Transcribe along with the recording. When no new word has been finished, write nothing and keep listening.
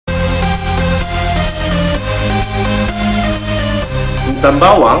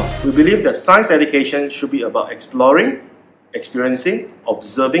Sembawang, we believe that science education should be about exploring, experiencing,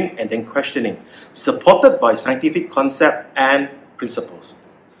 observing, and then questioning, supported by scientific concepts and principles.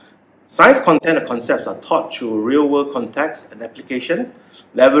 Science content and concepts are taught through real-world context and application,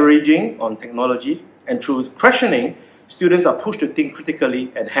 leveraging on technology, and through questioning, students are pushed to think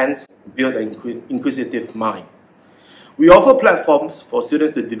critically and hence build an inquisitive mind. We offer platforms for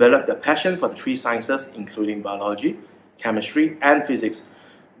students to develop their passion for the three sciences, including biology, chemistry, and physics,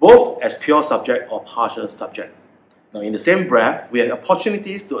 both as pure subject or partial subject. Now, in the same breath, we have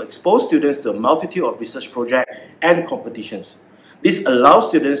opportunities to expose students to a multitude of research projects and competitions. This allows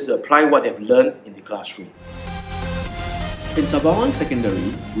students to apply what they have learned in the classroom. In Sembawang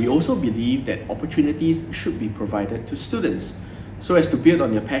Secondary, we also believe that opportunities should be provided to students so as to build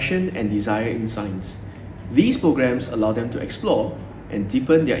on their passion and desire in science. These programs allow them to explore and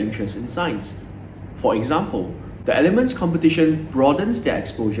deepen their interest in science. For example, the Elements competition broadens their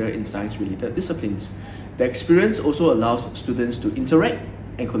exposure in science-related disciplines. The experience also allows students to interact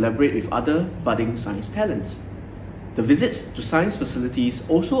and collaborate with other budding science talents. The visits to science facilities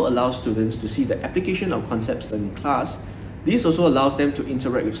also allow students to see the application of concepts learned in class. This also allows them to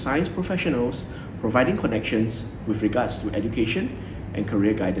interact with science professionals, providing connections with regards to education and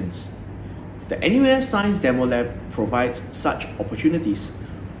career guidance. The NUS Science Demo Lab provides such opportunities,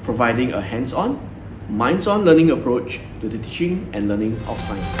 providing a hands-on, minds-on learning approach to the teaching and learning of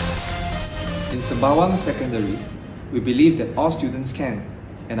science. In Sembawang Secondary, we believe that all students can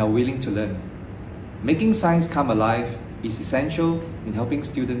and are willing to learn. Making science come alive is essential in helping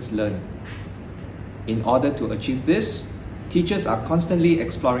students learn. In order to achieve this, teachers are constantly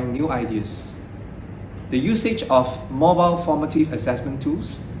exploring new ideas. The usage of mobile formative assessment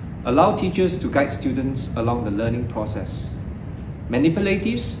tools allow teachers to guide students along the learning process.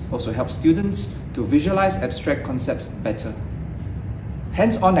 Manipulatives also help students to visualize abstract concepts better.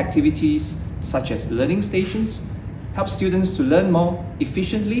 Hands-on activities such as learning stations help students to learn more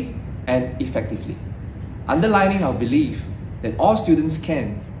efficiently and effectively, underlining our belief that all students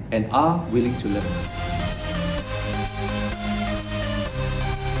can and are willing to learn.